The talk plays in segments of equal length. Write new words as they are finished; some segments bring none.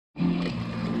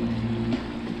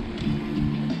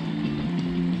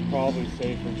probably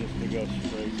safer just to go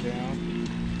straight down.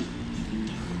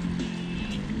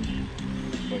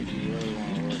 But you really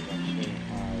want to work on staying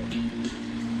high.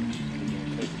 You're going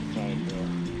to take the side hill.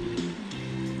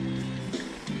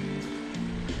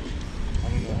 I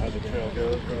don't know how the trail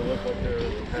goes, but it looks like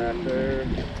there's a path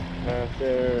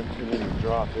there, and then you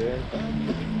drop in.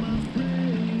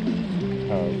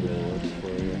 How it works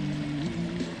for you.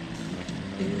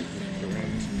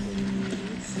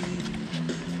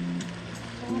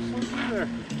 There.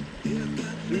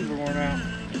 Shoes are worn out.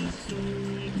 Ooh,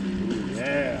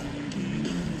 yeah.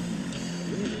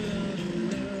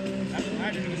 That's what I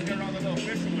did, just get around the little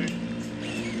fishing way.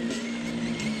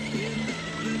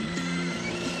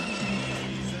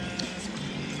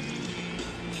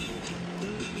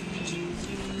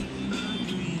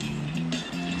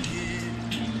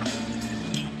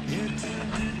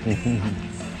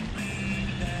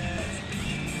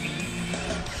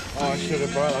 Oh, I should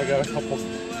have brought, I got a couple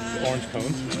orange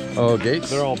cones. Oh, Gates?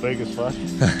 They're all big as fuck. Oh,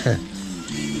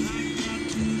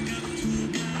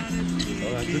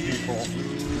 that's a deep hole.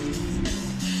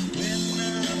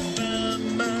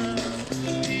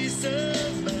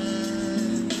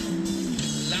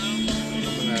 I'm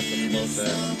gonna have to float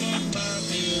that.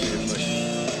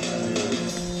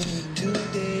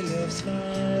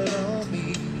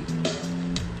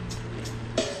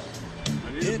 I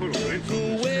need to put a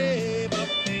weight on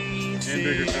this and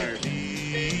bigger tires.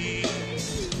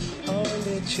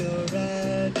 You're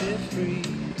right, free.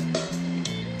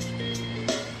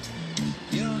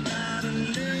 You're not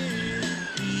alone.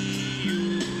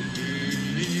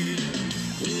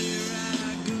 Where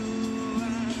I go, I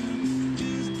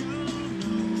just don't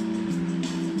know.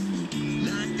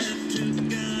 Like that you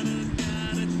gotta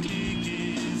take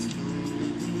it slow.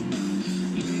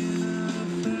 When I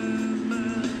find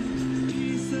my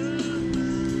peace of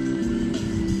mind,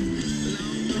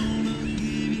 I'm gonna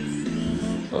give you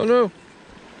some. Oh no!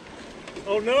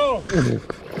 Oh no!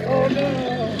 Oh no!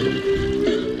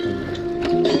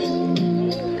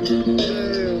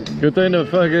 Good thing the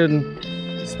fucking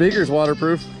speaker's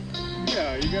waterproof.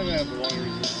 Yeah, you gotta have the water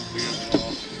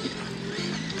resistance.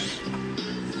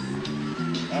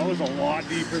 That was a lot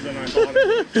deeper than I thought it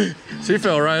was. She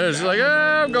fell right in. She's like,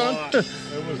 ah, I'm going. It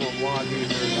was a lot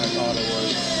deeper than I thought it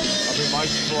was. I mean, my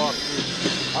truck,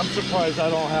 I'm surprised I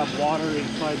don't have water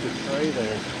inside the tray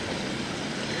there.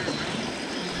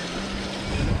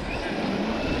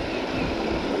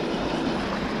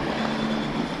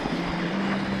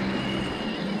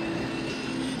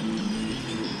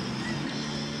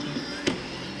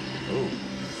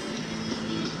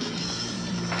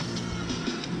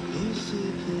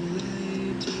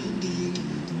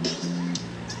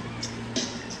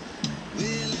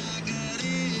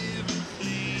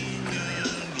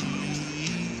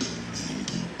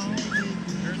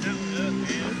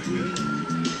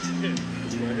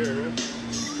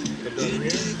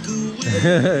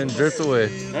 And drift away.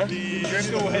 Huh?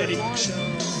 Drift away.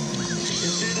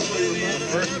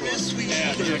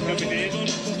 Yeah, coming in.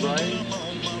 Right?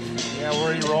 Yeah,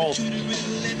 where he rolled.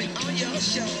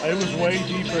 It was way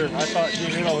deeper. I thought,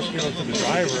 dude, it almost came up to the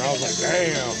driver. I was like,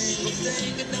 damn.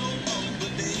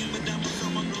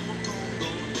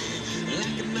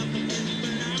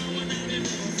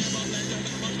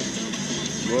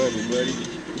 What, buddy?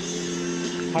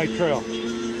 High trail.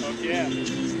 Oh, yeah.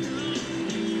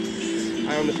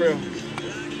 High on the trail.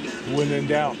 When in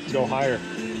doubt, go higher.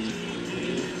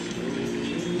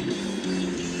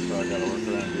 So I gotta work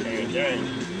around here. Okay.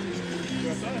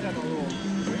 I thought I had a little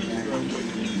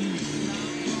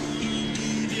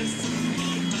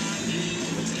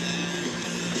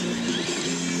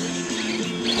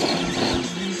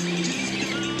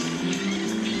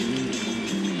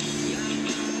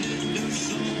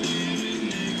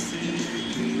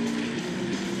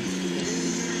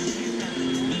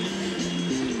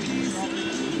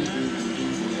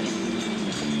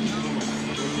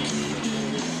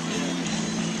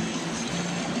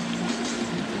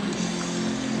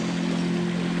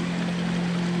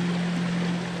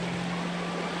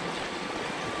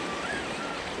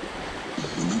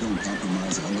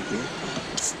compromise on the core.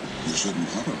 You shouldn't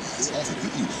compromise on the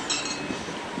eating.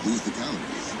 Lose the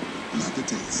calories, not the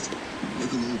taste.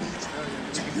 Look a little bit.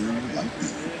 Pure light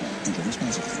beer. Enjoy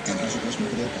responsibly. Can't use your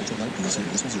personal for ultra light unless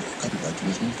this was a copyright to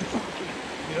this movie.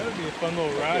 Yeah, that'd be a fun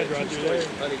little ride right through there.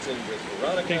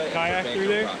 Take a kayak through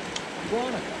there.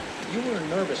 Veronica, you were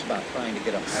nervous about trying to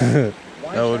get up.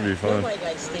 That would be fun. Nobody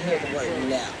likes to hear the word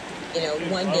no. You know,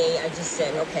 one day I just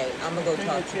said, okay, I'm gonna go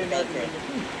talk to the baker.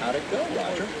 How'd it go,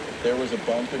 Roger? There was a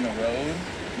bump in the road.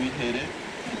 We hit it.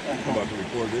 I'm about to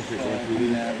record this shit going through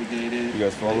these. You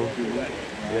guys follow? Yeah,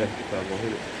 so I'm gonna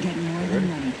hit it. Get more than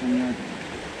money from your bill.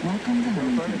 Welcome to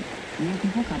Huntington. Real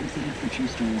people compensated for true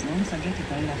stories. Loan subject to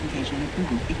credit application and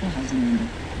approval. Equal housing lender.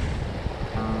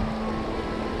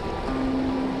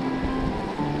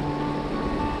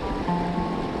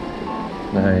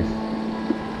 Nice.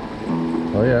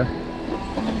 Oh yeah.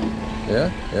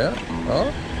 Yeah, yeah.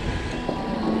 Oh.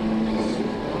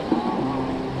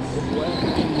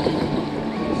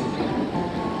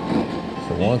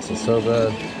 For once, it's so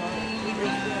bad.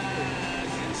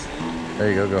 There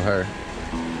you go. Go higher.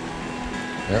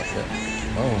 Yep, yep.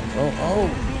 Oh, oh, oh.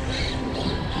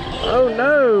 Oh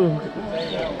no!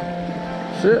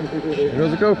 Shit. Here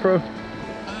goes the GoPro.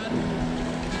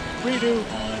 Redo.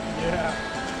 Yeah.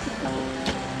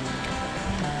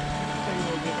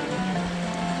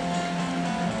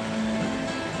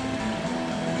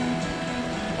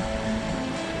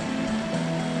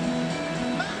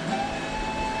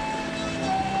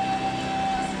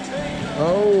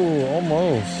 Oh,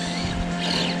 almost.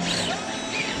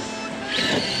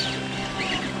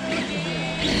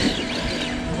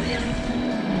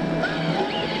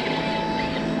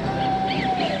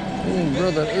 Oh,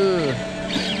 brother,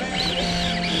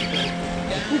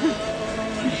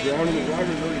 Drowning the water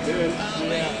really good.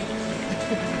 Yeah.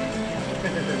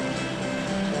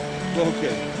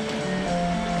 Okay.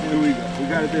 Here we go. We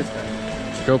got it this time.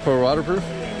 is GoPro waterproof?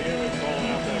 Yeah, he was falling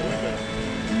out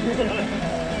that window.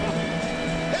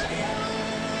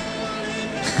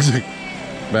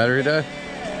 Battery die? I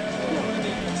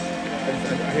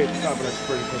hate stopping at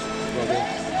pretty push.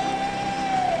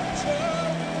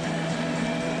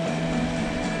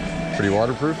 Pretty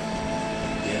waterproof?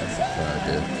 Yes.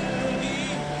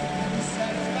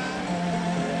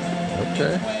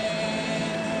 Okay.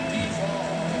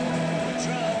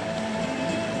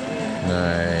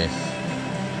 Nice.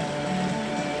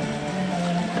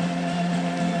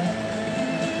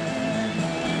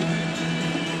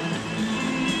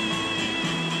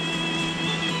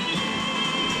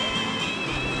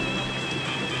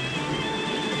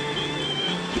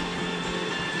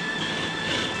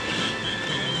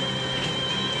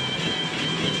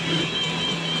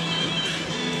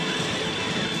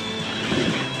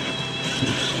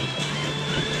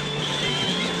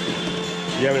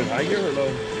 You have it in high gear or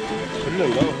low? Put it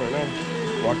in low right now.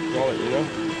 Rock crawl it, you know?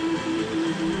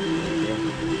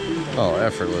 Oh,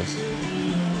 effortless.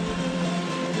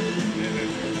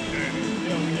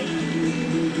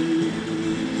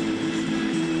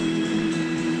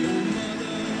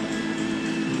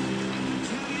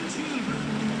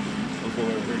 Okay,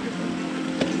 wait, very good.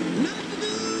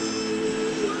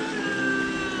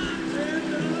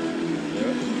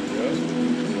 Yep,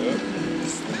 yep, yep.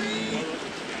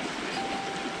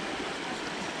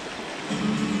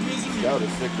 Scout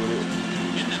is sick with it.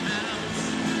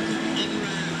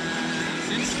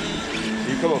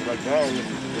 You come up like that,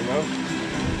 you know?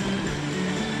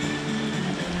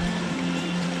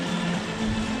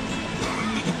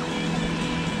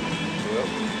 Yep.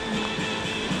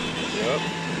 Yep.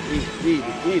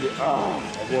 Eat it. Ah, I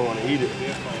didn't want to eat it.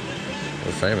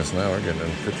 We're famous now. We're getting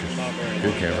in pictures.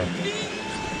 Good camera.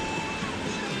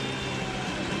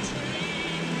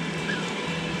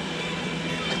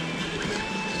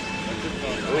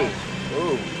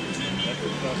 Oh, That's a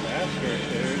tough ass right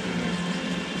there.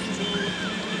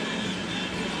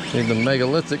 Need the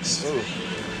megalithics. oh.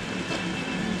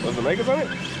 Was the megas on it?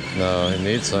 No, it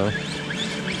needs some.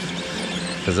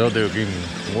 Because they'll do even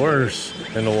worse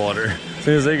in the water as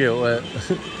soon as they get wet.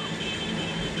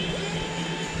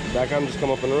 Back on, just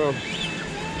come up in the road.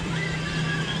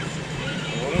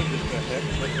 Well, just a heck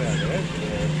of a edge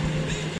there.